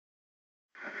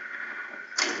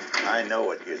I know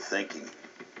what you're thinking.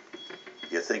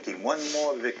 You're thinking one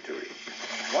more victory.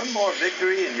 One more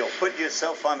victory and you'll put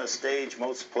yourself on a stage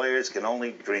most players can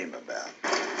only dream about.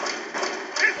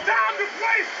 It's time to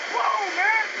play slow,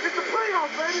 man! It's the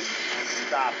playoffs, baby!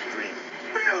 Stop dreaming.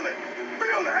 Feel it!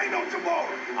 Feel it! Ain't no tomorrow!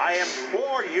 I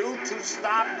implore you to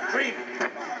stop dreaming.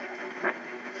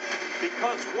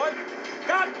 Because what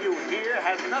got you here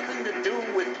has nothing to do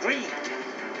with dreams.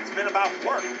 It's been about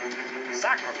work,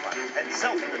 sacrifice, and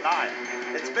self-denial.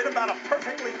 It's been about a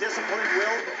perfectly disciplined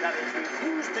will that has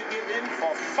refused to give in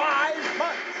for 5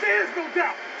 months. There's no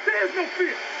doubt. There's no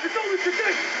fear. It's only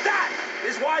today. That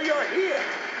is why you're here.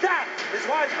 That is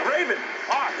why the Ravens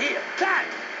are here. That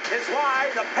is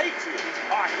why the Patriots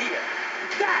are here.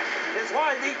 That is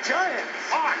why the Giants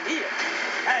are here.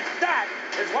 And that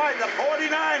is why the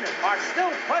 49ers are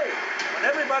still playing when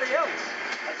everybody else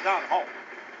has gone home.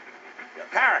 Your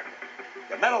character,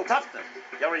 your mental toughness,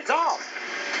 your resolve.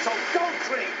 So don't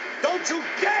dream. Don't you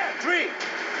dare dream.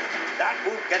 That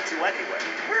won't get you anywhere.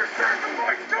 We're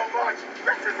sacrificing so much.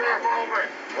 This is our moment.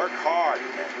 Work hard,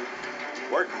 man.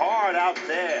 Work hard out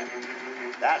there.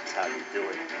 That's how you do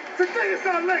it. Today is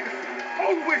our legacy.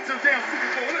 All the way to the damn Super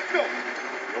Bowl. Let's go.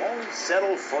 You only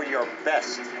settle for your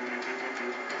best.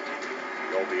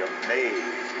 You'll be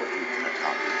amazed what you can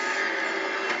accomplish.